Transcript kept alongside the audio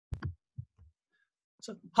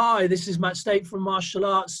So, hi, this is Matt State from Martial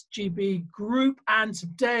Arts GB Group, and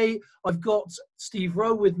today I've got Steve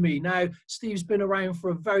Rowe with me. Now, Steve's been around for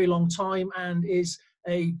a very long time and is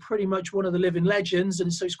pretty much one of the living legends,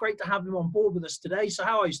 and so it's great to have him on board with us today. So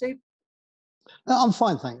how are you, Steve? I'm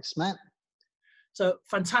fine, thanks, Matt. So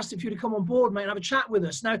fantastic for you to come on board, mate, and have a chat with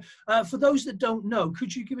us. Now, for those that don't know,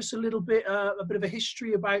 could you give us a bit of a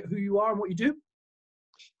history about who you are and what you do?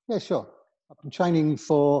 Yeah, sure. I've been training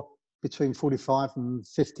for between 45 and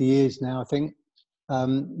 50 years now, I think,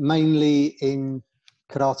 mainly in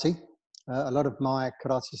karate. A lot of my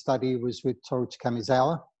karate study was with Toru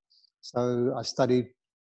Kamizawa. So I studied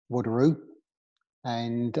Wado,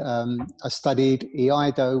 and I studied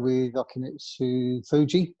Iaido with Okinetsu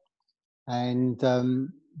Fuji. And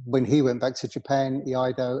when he went back to Japan,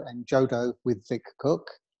 Iaido and Jodo with Vic Cook.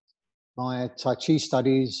 My Tai Chi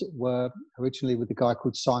studies were originally with a guy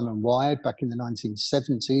called Simon Wyatt back in the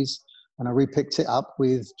 1970s, and I repicked it up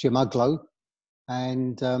with Jim Uglow.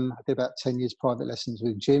 And I did about 10 years private lessons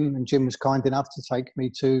with Jim, and Jim was kind enough to take me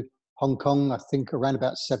to Hong Kong, I think around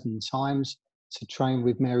about 7 times, to train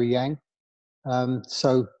with Mary Yang.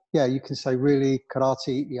 So yeah, you can say really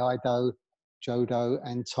karate, Iaido, Jodo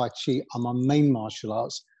and Tai Chi are my main martial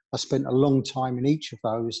arts. I spent a long time in each of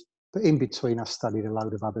those, but in between I studied a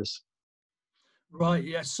load of others. Right,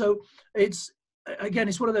 yeah. So it's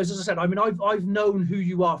one of those, as I said, I mean, I've known who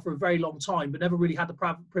you are for a very long time, but never really had the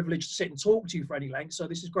privilege to sit and talk to you for any length. So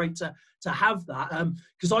this is great to have that,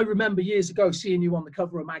 because I remember years ago seeing you on the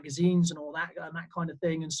cover of magazines and all that and that kind of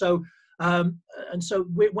thing. And so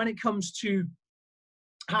when it comes to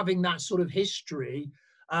having that sort of history,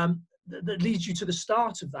 that leads you to the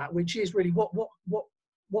start of that, which is really what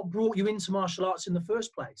brought you into martial arts in the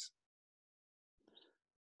first place?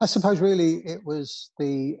 I suppose really it was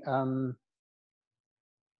the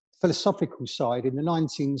philosophical side. In the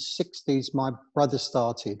 1960s, my brother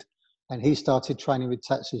started, and he started training with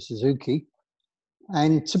Tatsu Suzuki.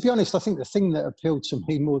 And to be honest, I think the thing that appealed to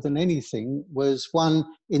me more than anything was, one,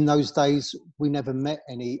 in those days, we never met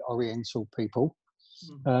any Oriental people.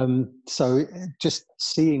 So just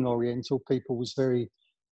seeing Oriental people was very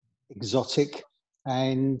exotic.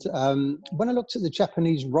 And when I looked at the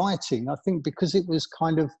Japanese writing, I think because it was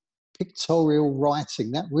kind of pictorial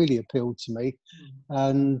writing, that really appealed to me.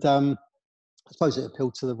 And I suppose it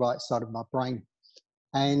appealed to the right side of my brain.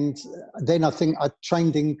 And then I think I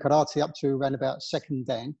trained in karate up to around about second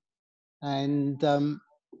dan. And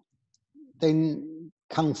then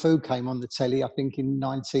Kung Fu came on the telly, I think in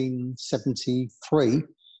 1973.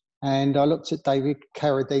 And I looked at David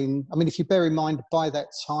Carradine. I mean, if you bear in mind, by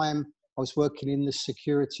that time, I was working in the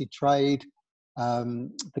security trade.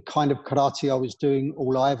 The kind of karate I was doing,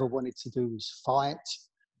 all I ever wanted to do was fight.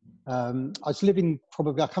 I was living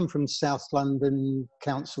I come from South London,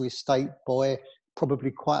 council estate boy,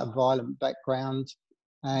 probably quite a violent background.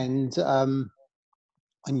 And I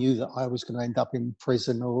knew that I was going to end up in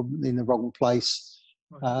prison or in the wrong place.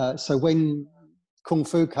 So when Kung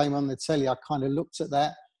Fu came on the telly, I kind of looked at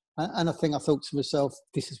that, and I thought to myself,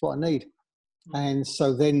 this is what I need. And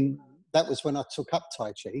so then that was when I took up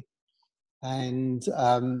Tai Chi. And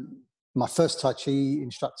my first Tai Chi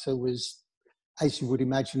instructor was, as you would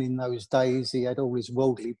imagine in those days, he had all his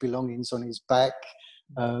worldly belongings on his back,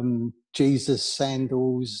 Jesus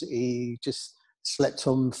sandals, he just slept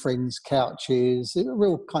on friends' couches, a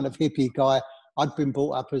real kind of hippie guy. I'd been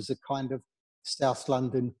brought up as a kind of South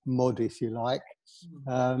London mod, if you like.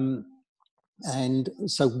 And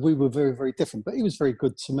so we were very, very different, but he was very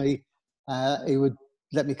good to me. He would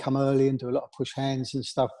let me come early and do a lot of push hands and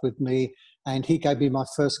stuff with me. And he gave me my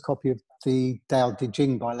first copy of the Tao Te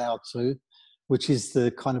Ching by Lao Tzu, which is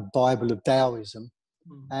the kind of Bible of Taoism.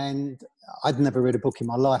 And I'd never read a book in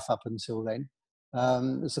my life up until then.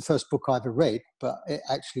 It was the first book I ever read, but it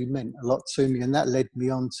actually meant a lot to me. And that led me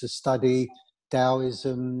on to study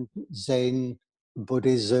Taoism, Zen,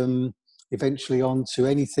 Buddhism, eventually on to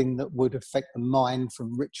anything that would affect the mind,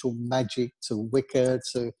 from ritual magic to Wicca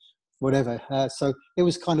to whatever. So it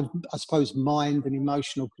was kind of, I suppose, mind and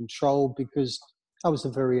emotional control, because I was a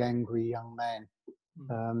very angry young man.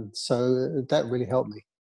 So that really helped me.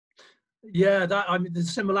 Yeah, I mean, the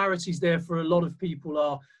similarities there for a lot of people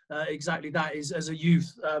are exactly that. Is as a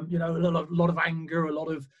youth, a lot of anger, a lot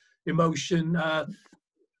of emotion.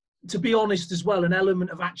 To be honest, as well, an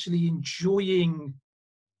element of actually enjoying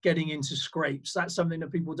getting into scrapes. That's something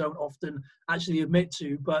that people don't often actually admit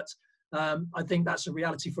to, but I think that's a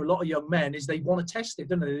reality for a lot of young men. Is they want to test it,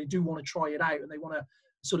 don't they? They do want to try it out, and they want to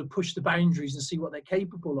sort of push the boundaries and see what they're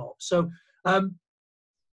capable of. So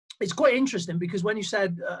it's quite interesting because when you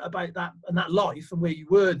said about that and that life and where you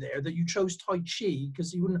were there, that you chose Tai Chi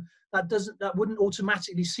because you wouldn't, that wouldn't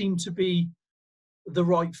automatically seem to be the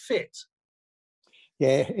right fit.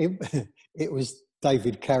 Yeah, it was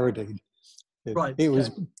David Carradine. Right. It was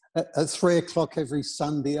Okay. at 3 o'clock every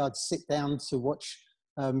Sunday. I'd sit down to watch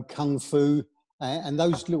Kung Fu, and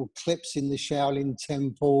those little clips in the Shaolin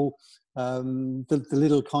Temple, the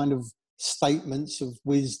little kind of statements of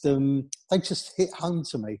wisdom, they just hit home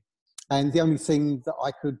to me. And the only thing that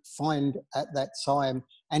I could find at that time,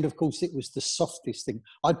 and of course it was the softest thing,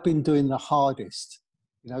 I'd been doing the hardest,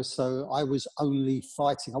 you know, so I was only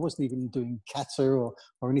fighting. I wasn't even doing kata or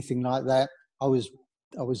anything like that. I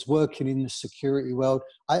was working in the security world.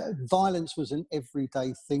 Violence was an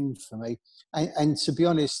everyday thing for me. And to be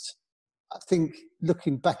honest, I think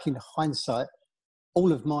looking back in hindsight,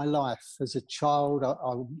 all of my life as a child,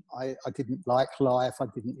 I didn't like life. I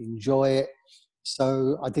didn't enjoy it.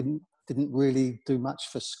 So I didn't really do much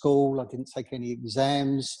for school. I didn't take any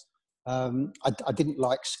exams. I didn't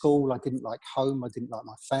like school. I didn't like home. I didn't like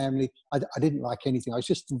my family. I didn't like anything. I was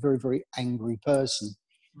just a very, very angry person.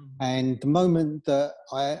 And the moment that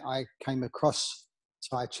I came across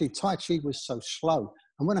Tai Chi was so slow.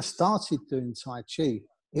 And when I started doing Tai Chi,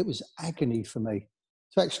 it was agony for me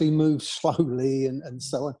to actually move slowly and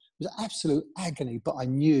so on. It was absolute agony, but I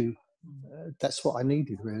knew that's what I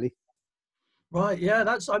needed, really. Right. Yeah.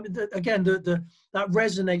 That's, I mean, again, that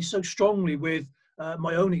resonates so strongly with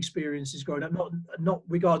my own experiences growing up. Not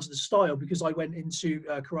regards to the style, because I went into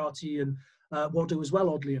karate and Wado as well,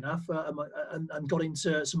 oddly enough, and got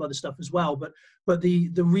into some other stuff as well. But the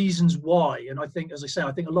reasons why, and I think, as I say,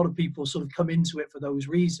 I think a lot of people sort of come into it for those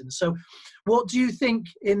reasons. So, what do you think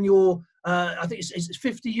in your? I think it's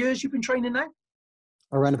 50 years you've been training now.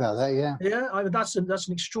 Around about that, yeah. Yeah, that's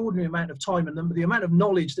an extraordinary amount of time, and the amount of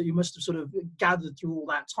knowledge that you must have sort of gathered through all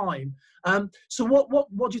that time. So what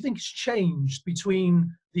do you think has changed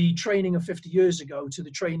between the training of 50 years ago to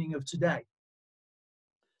the training of today?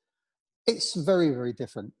 It's very, very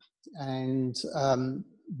different. And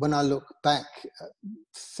when I look back,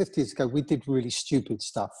 50 years ago, we did really stupid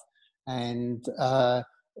stuff. And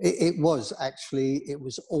it was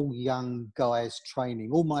all young guys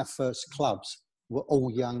training. All my first clubs were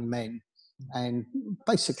all young men. And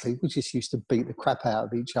basically, we just used to beat the crap out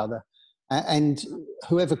of each other. And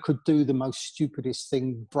whoever could do the most stupidest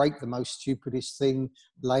thing, break the most stupidest thing,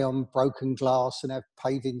 lay on broken glass and have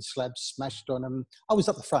paving slabs smashed on them, I was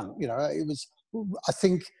up the front. You know, I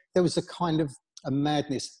think there was a kind of a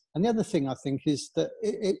madness. And the other thing I think is that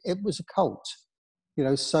it was a cult, you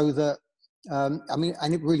know, so that, I mean,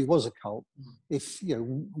 and it really was a cult. If, you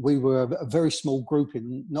know, we were a very small group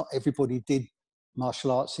and not everybody did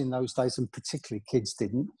martial arts in those days, and particularly kids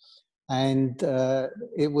didn't. And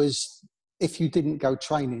it was, if you didn't go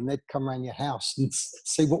training, they'd come around your house and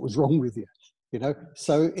see what was wrong with you, you know.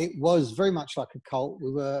 So it was very much like a cult.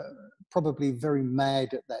 We were probably very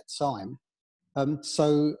mad at that time.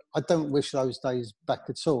 So I don't wish those days back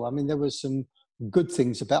at all. I mean, there were some good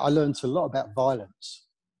things I learned a lot about violence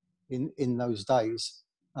in those days.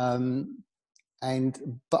 But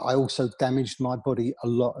I also damaged my body a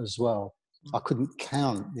lot as well. I couldn't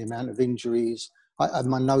count the amount of injuries.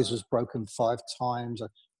 My nose was broken 5 times.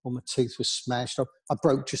 All my teeth were smashed. I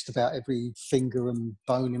broke just about every finger and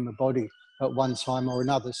bone in my body at one time or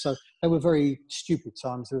another. So they were very stupid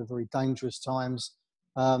times. They were very dangerous times.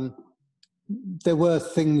 There were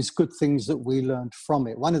good things that we learned from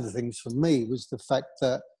it. One of the things for me was the fact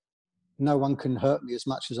that no one can hurt me as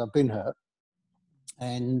much as I've been hurt.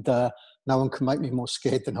 And no one can make me more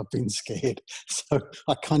scared than I've been scared. So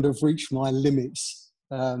I kind of reached my limits.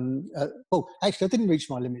 Well, actually, I didn't reach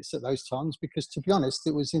my limits at those times because, to be honest,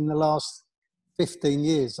 it was in the last 15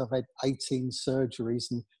 years I've had 18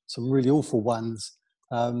 surgeries and some really awful ones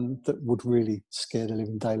that would really scare the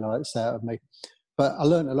living daylights out of me. But I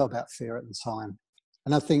learned a lot about fear at the time.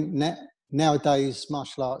 And I think nowadays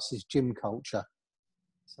martial arts is gym culture.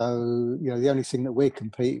 So, you know, the only thing that we're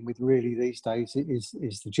competing with really these days is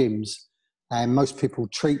the gyms. And most people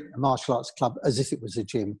treat a martial arts club as if it was a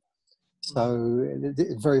gym. So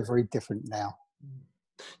it's very, very different now.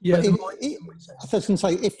 Yeah, I was going to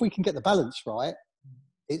say, if we can get the balance right,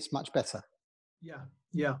 it's much better. Yeah,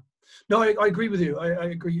 yeah. No, I agree with you. I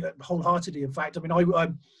agree wholeheartedly. In fact, I mean, I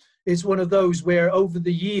it's one of those where over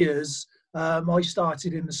the years, I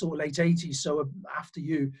started in the sort of late 80s, so after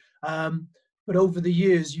you. But over the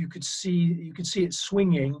years, you could see it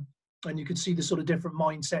swinging, and you could see the sort of different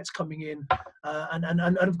mindsets coming in,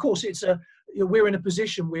 and of course, it's we're in a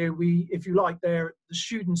position where we, if you like, the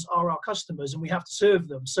students are our customers, and we have to serve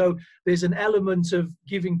them. So there's an element of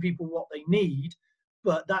giving people what they need,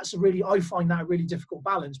 but I find that a really difficult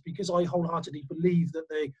balance, because I wholeheartedly believe that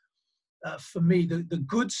for me, the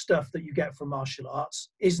good stuff that you get from martial arts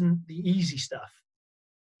isn't the easy stuff.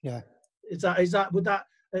 Yeah. Does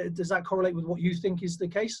that correlate with what you think is the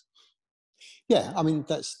case? Yeah, I mean,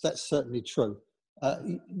 that's certainly true.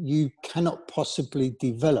 You cannot possibly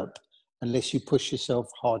develop unless you push yourself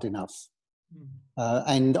hard enough.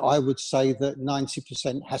 And I would say that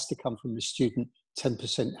 90% has to come from the student,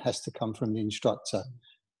 10% has to come from the instructor.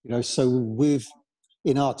 You know, so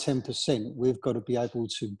in our 10%, we've got to be able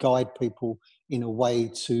to guide people in a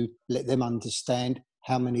way to let them understand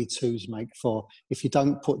how many twos make four. If you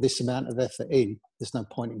don't put this amount of effort in, there's no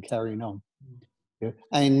point in carrying on. Yeah.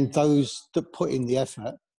 And those that put in the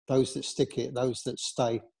effort, those that stick it, those that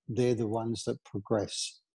stay, they're the ones that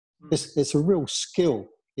progress. There's a real skill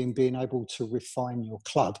in being able to refine your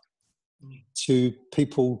club to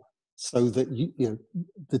people, so that you know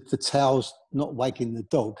the tail's not wagging the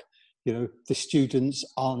dog. You know, the students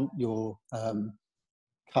aren't your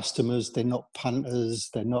customers, they're not punters,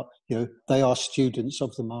 they're not, you know, they are students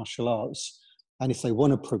of the martial arts. And if they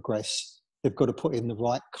want to progress, they've got to put in the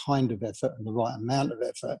right kind of effort and the right amount of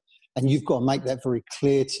effort. And you've got to make that very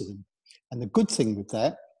clear to them. And the good thing with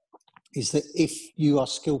that is that if you are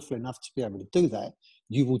skillful enough to be able to do that,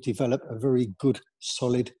 you will develop a very good,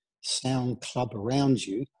 solid, sound club around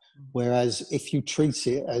you. Whereas if you treat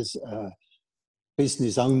it as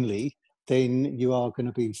business only, then you are going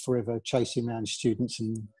to be forever chasing around students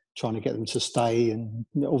and trying to get them to stay and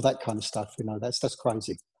all that kind of stuff. You know, that's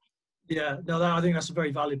crazy. Yeah, no, I think that's a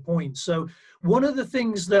very valid point. So one of the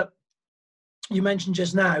things that you mentioned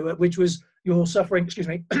just now, which was you're suffering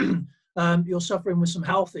with some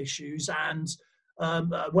health issues, and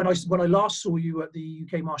when I last saw you at the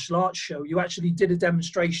UK Martial Arts Show, you actually did a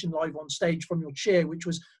demonstration live on stage from your chair, which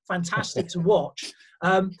was fantastic to watch.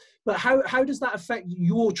 But how does that affect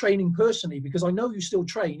your training personally? Because I know you still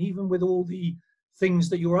train, even with all the things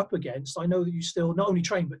that you're up against. I know that you still not only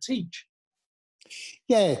train, but teach.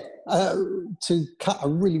 Yeah, to cut a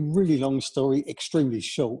really, really long story extremely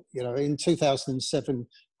short, you know, in 2007,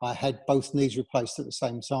 I had both knees replaced at the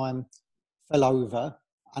same time, fell over,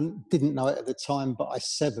 and didn't know it at the time, but I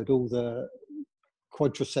severed all the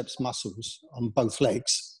quadriceps muscles on both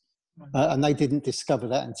legs. And they didn't discover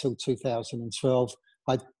that until 2012.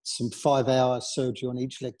 I had some 5-hour surgery on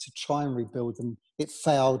each leg to try and rebuild them. It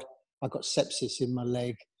failed. I got sepsis in my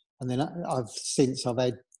leg. And then I've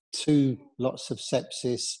had 2 lots of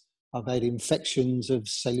sepsis. I've had infections of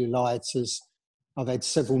cellulitis. I've had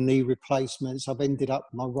several knee replacements. I've ended up,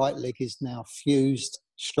 my right leg is now fused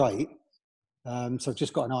straight. So I've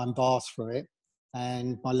just got an iron bar through it.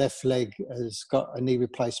 And my left leg has got a knee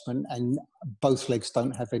replacement, and both legs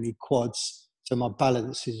don't have any quads. So my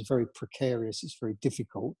balance is very precarious. It's very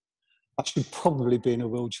difficult. I should probably be in a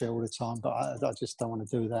wheelchair all the time, but I just don't want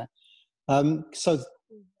to do that. So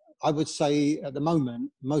I would say at the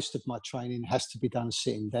moment, most of my training has to be done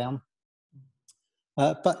sitting down.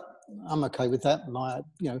 But I'm okay with that. My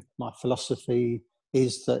philosophy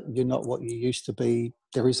is that you're not what you used to be.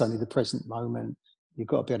 There is only the present moment. You've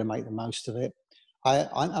got to be able to make the most of it.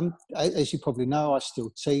 I'm, as you probably know, I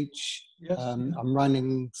still teach. Yes. I'm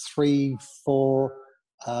running 3-4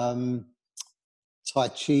 Tai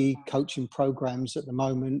Chi coaching programs at the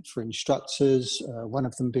moment for instructors, one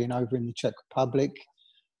of them being over in the Czech Republic.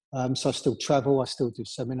 So I still travel, I still do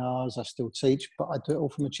seminars, I still teach, but I do it all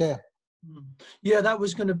from a chair. Yeah, that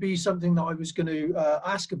was going to be something that I was going to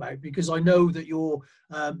ask about, because I know that you're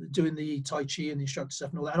doing the Tai Chi and the instructor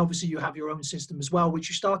stuff and all that. And obviously you have your own system as well, which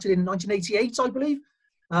you started in 1988, I believe.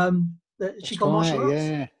 That's right,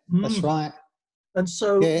 yeah, that's right. And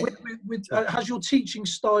so yeah. has your teaching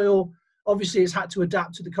style, obviously it's had to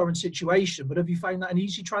adapt to the current situation, but have you found that an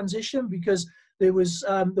easy transition? Because there was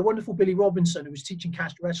the wonderful Billy Robinson, who was teaching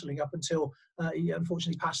caste wrestling up until he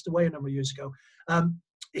unfortunately passed away a number of years ago.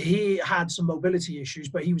 He had some mobility issues,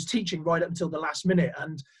 but he was teaching right up until the last minute.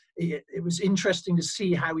 And it was interesting to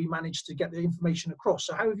see how he managed to get the information across.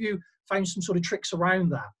 So how have you found some sort of tricks around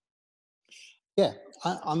that? Yeah,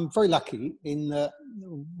 I'm very lucky in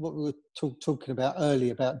what we were talking about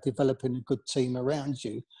earlier about developing a good team around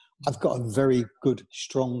you. I've got a very good,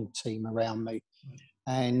 strong team around me.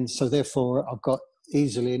 And so therefore I've got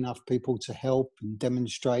easily enough people to help and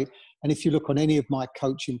demonstrate. And if you look on any of my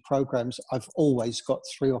coaching programs, I've always got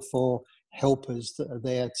 3 or 4 helpers that are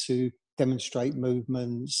there to demonstrate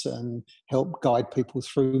movements and help guide people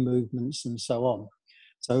through movements and so on.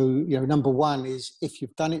 So, you know, number one is if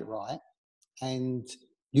you've done it right and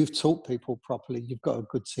you've taught people properly, you've got a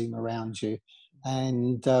good team around you.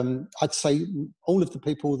 And I'd say all of the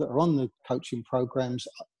people that are on the coaching programs,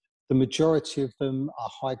 The majority of them are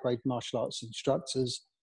high-grade martial arts instructors.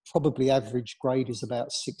 Probably average grade is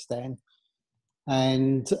about 6 Dan.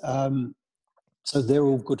 And so they're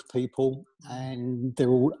all good people, and they're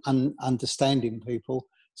all understanding people.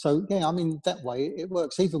 So, yeah, I mean, that way it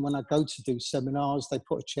works. Even when I go to do seminars, they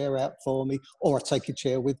put a chair out for me, or I take a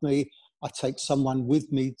chair with me. I take someone with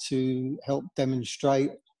me to help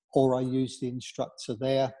demonstrate, or I use the instructor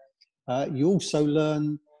there. You also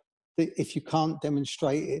learn that if you can't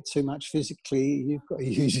demonstrate it too much physically, you've got to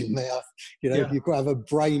use your mouth. You know, Yeah. you've got to have a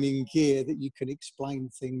brain in gear that you can explain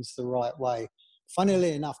things the right way.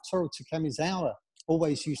 Funnily enough, Toru Takamizawa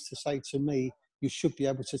always used to say to me, you should be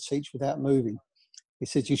able to teach without moving. He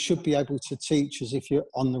said, you should be able to teach as if you're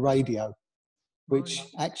on the radio, which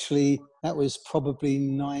actually, that was probably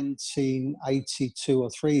 1982 or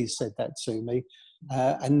 3, he said that to me.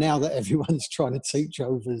 And now that everyone's trying to teach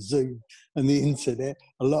over Zoom and the internet,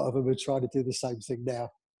 a lot of them are trying to do the same thing now.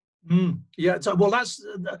 Yeah, so, well, that's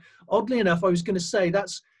oddly enough, I was going to say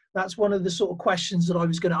that's one of the sort of questions that I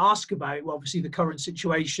was going to ask about. Well, obviously, the current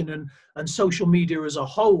situation and social media as a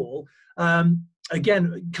whole.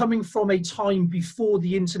 Again, coming from a time before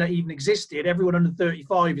the internet even existed, everyone under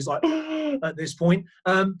 35 is like at this point.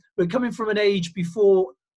 But coming from an age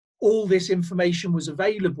before all this information was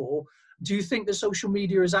available, do you think that social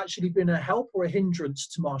media has actually been a help or a hindrance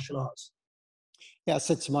to martial arts? Yeah, I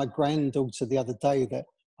said to my granddaughter the other day that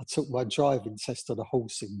I took my driving test on a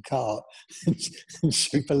horse and cart, and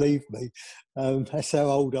she believed me. That's how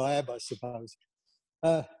old I am, I suppose.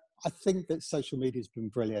 I think that social media has been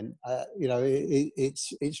brilliant. You know,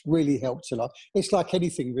 it's really helped a lot. It's like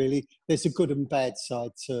anything, really. There's a good and bad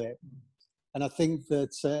side to it. And I think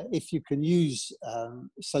that if you can use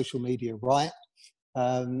social media right,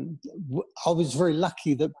 I was very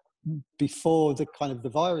lucky that before the kind of the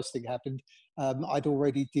virus thing happened, I'd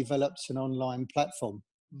already developed an online platform.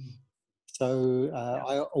 So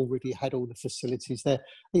I already had all the facilities there.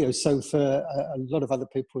 You know, so for a lot of other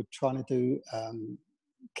people trying to do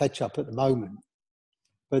catch up at the moment.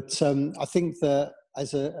 But I think that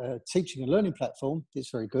as a teaching and learning platform,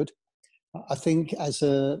 it's very good. I think as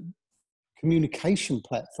a communication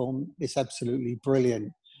platform, it's absolutely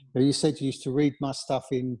brilliant. You said you used to read my stuff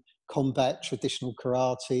in combat, traditional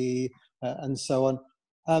karate, and so on.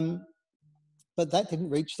 But that didn't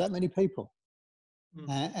reach that many people.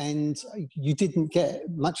 And you didn't get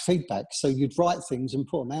much feedback. So you'd write things and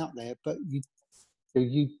put them out there, but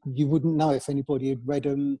you wouldn't know if anybody had read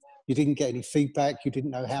them. You didn't get any feedback. You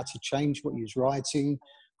didn't know how to change what you was writing.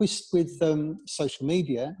 With social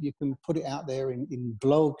media, you can put it out there in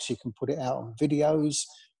blogs. You can put it out on videos.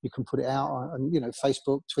 You can put it out on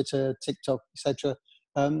Facebook, Twitter, TikTok, etc.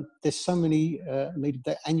 There's so many media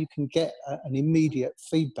there, and you can get an immediate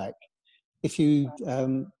feedback. If you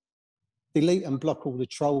delete and block all the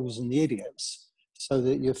trolls and the idiots, so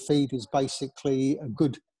that your feed is basically a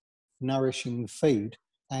good, nourishing feed,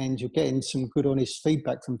 and you're getting some good, honest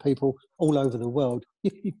feedback from people all over the world,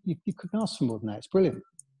 you couldn't ask for more than that. It's brilliant.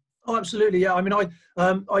 Oh, absolutely, yeah. I mean,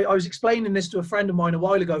 I was explaining this to a friend of mine a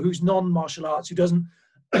while ago who's non-martial arts, who doesn't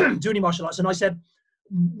do any martial arts, and I said,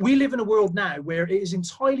 we live in a world now where it is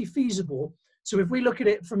entirely feasible. So if we look at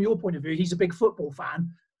it from your point of view, he's a big football fan,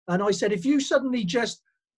 and I said, if you suddenly just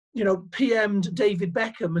PM'd David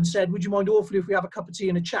Beckham and said, would you mind awfully if we have a cup of tea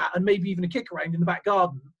and a chat and maybe even a kick around in the back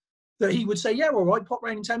garden, that he would say, yeah, all right, pop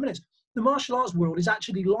round in 10 minutes. The martial arts world is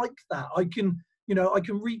actually like that. I can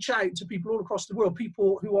reach out to people all across the world,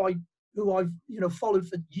 people who I've followed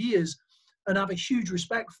for years and have a huge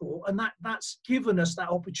respect for. And that's given us that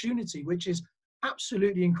opportunity, which is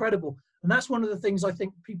absolutely incredible. And that's one of the things I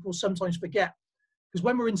think people sometimes forget. Because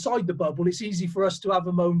when we're inside the bubble, it's easy for us to have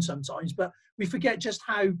a moan sometimes, but we forget just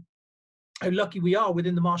how lucky we are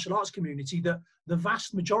within the martial arts community that the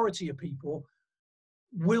vast majority of people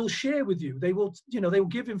will share with you. They will, they will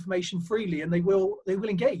give information freely, and they will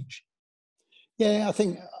engage. Yeah, I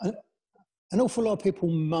think an awful lot of people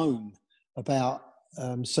moan about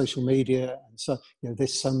social media, and so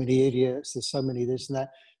there's so many idiots, there's so many this and that.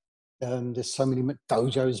 There's so many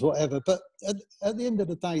dojos, whatever. But at the end of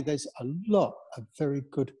the day, there's a lot of very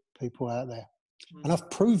good people out there. And I've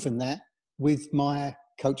proven that with my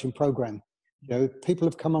coaching program. People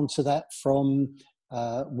have come onto that from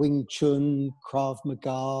Wing Chun, Krav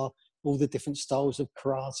Maga, all the different styles of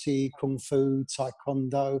karate, Kung Fu,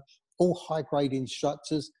 Taekwondo, all high-grade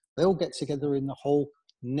instructors. They all get together in the hall,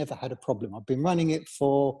 never had a problem. I've been running it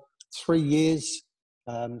for 3 years.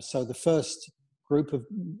 So the first group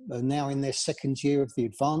are now in their second year of the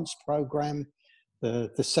advanced program.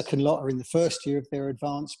 The second lot are in the first year of their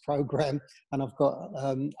advanced program, and I've got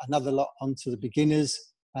another lot onto the beginners.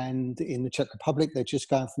 And in the Czech Republic, they're just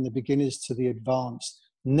going from the beginners to the advanced.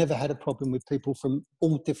 Never had a problem with people from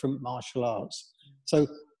all different martial arts. So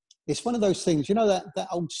it's one of those things, you know, that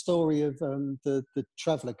old story of the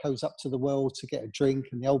traveller goes up to the well to get a drink,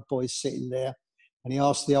 and the old boy's sitting there, and he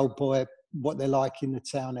asks the old boy what they're like in the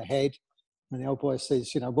town ahead. And the old boy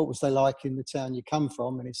says, you know, what was they like in the town you come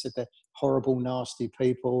from? And he said, they're horrible, nasty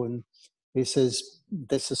people. And he says,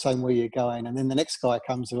 that's the same where you're going. And then the next guy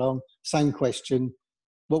comes along, same question,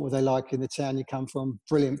 what were they like in the town you come from?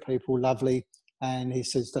 Brilliant people, lovely. And he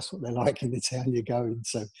says, that's what they're like in the town you're going.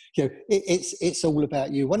 So, you know, it's all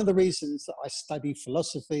about you. One of the reasons that I study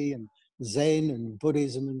philosophy and Zen and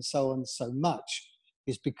Buddhism and so on so much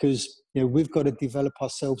is because, you know, we've got to develop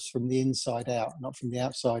ourselves from the inside out, not from the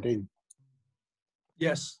outside in.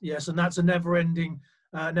 Yes, yes, and that's a never-ending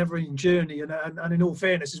journey. And in all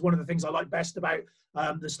fairness, is one of the things I like best about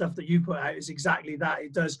the stuff that you put out is exactly that.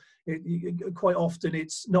 Quite often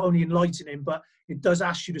it's not only enlightening, but it does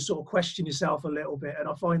ask you to sort of question yourself a little bit. And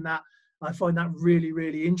I find that really,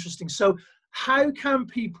 really interesting. So how can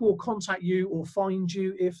people contact you or find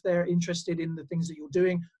you if they're interested in the things that you're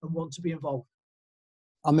doing and want to be involved?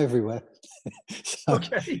 I'm everywhere. So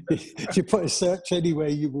okay. If you put a search anywhere,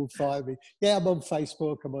 you will find me. Yeah, I'm on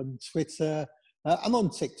Facebook, I'm on Twitter, I'm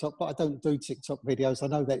on TikTok, but I don't do TikTok videos. I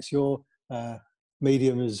know that's your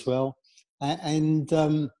medium as well. And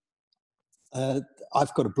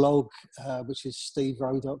I've got a blog, which is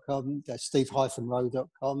steverowe.com,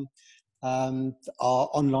 steve-rowe.com. Our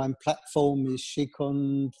online platform is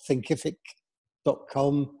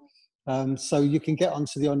shiconthinkific.com. So you can get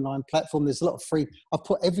onto the online platform. There's a lot of free. I've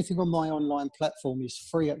put everything on my online platform is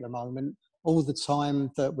free at the moment, all the time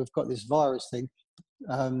that we've got this virus thing.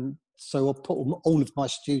 So I'll put all of my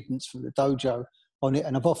students from the dojo on it,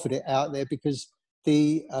 and I've offered it out there because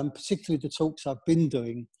particularly the talks I've been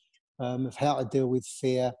doing of how to deal with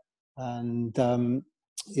fear, and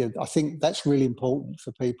you know, I think that's really important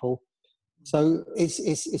for people. So it's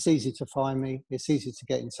easy to find me. It's easy to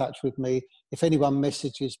get in touch with me. If anyone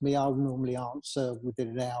messages me, I'll normally answer within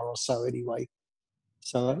an hour or so anyway.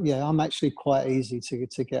 So yeah, I'm actually quite easy to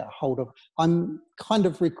get a hold of. I'm kind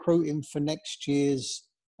of recruiting for next year's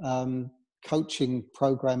coaching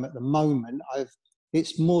program at the moment.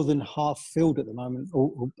 It's more than half filled at the moment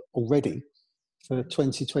already for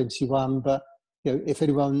 2021. But you know, if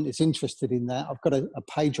anyone is interested in that, I've got a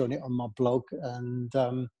page on it on my blog, and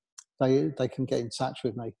they can get in touch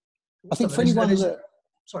with me. I think for anyone that...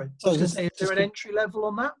 Sorry, I was going to say, is there an entry level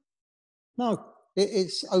on that? No,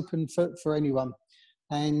 it's open for anyone.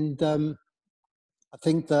 And I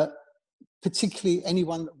think that particularly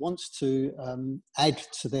anyone that wants to add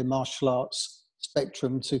to their martial arts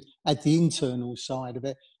spectrum, to add the internal side of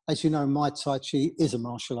it. As you know, my Tai Chi is a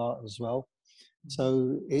martial art as well.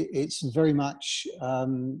 So it's very much,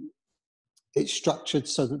 it's structured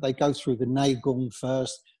so that they go through the Neigong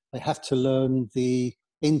first. They have to learn the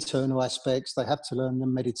internal aspects. They have to learn the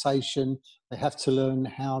meditation. They have to learn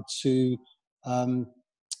how to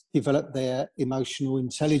develop their emotional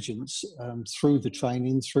intelligence through the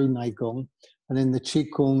training, through Neigong. And then the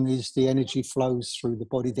Qigong is the energy flows through the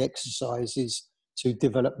body, the exercises to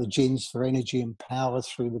develop the jins for energy and power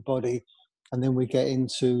through the body. And then we get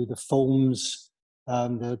into the forms,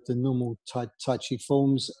 the normal Tai Chi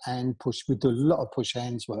forms, and we do a lot of push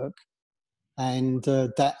hands work. And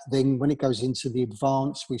that then, when it goes into the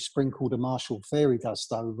advanced, we sprinkle the martial fairy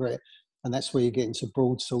dust over it. And that's where you get into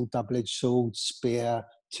broadsword, double-edged sword, spear,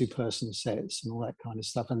 two-person sets, and all that kind of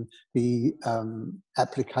stuff, and the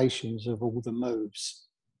applications of all the moves.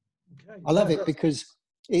 Okay. I love it because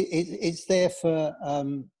it's there for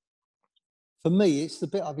me, it's the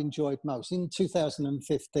bit I've enjoyed most. In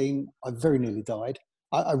 2015, I very nearly died.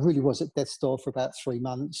 I really was at death's door for about 3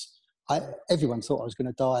 months. Everyone thought I was going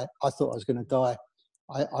to die. I thought I was going to die.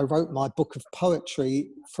 I wrote my book of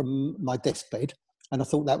poetry from my deathbed, and I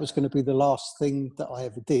thought that was going to be the last thing that I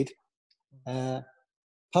ever did.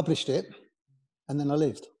 Published it, and then I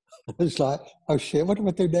lived. It was like, oh shit, what do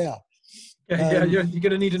I do now? Yeah, you're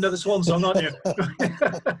going to need another swan song, aren't you?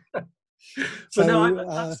 So,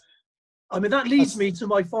 no, I mean, that leads me to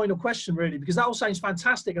my final question, really, because that all sounds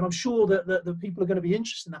fantastic, and I'm sure that the people are going to be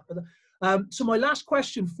interested in that. But so my last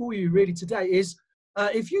question for you, really, today is,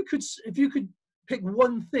 if you could pick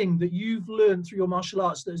one thing that you've learned through your martial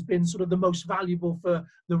arts that has been sort of the most valuable for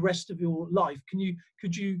the rest of your life,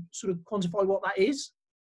 could you sort of quantify what that is?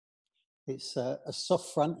 It's a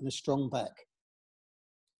soft front and a strong back.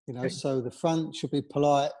 You know, okay. So the front should be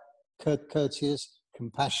polite, courteous,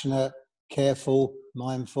 compassionate, careful,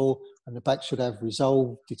 mindful, and the back should have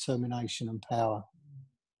resolve, determination, and power.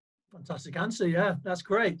 Fantastic answer. Yeah, that's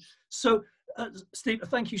great. So Steve,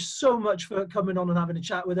 thank you so much for coming on and having a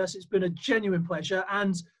chat with us. It's been a genuine pleasure,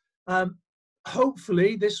 and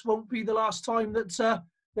hopefully this won't be the last time that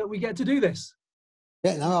that we get to do this.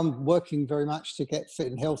 Yeah, no, I'm working very much to get fit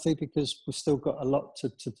and healthy because we've still got a lot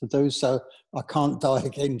to do. So I can't die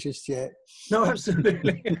again just yet. No,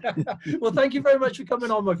 absolutely. Well, thank you very much for coming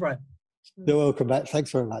on, my friend. You're welcome back.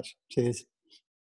 Thanks very much. Cheers.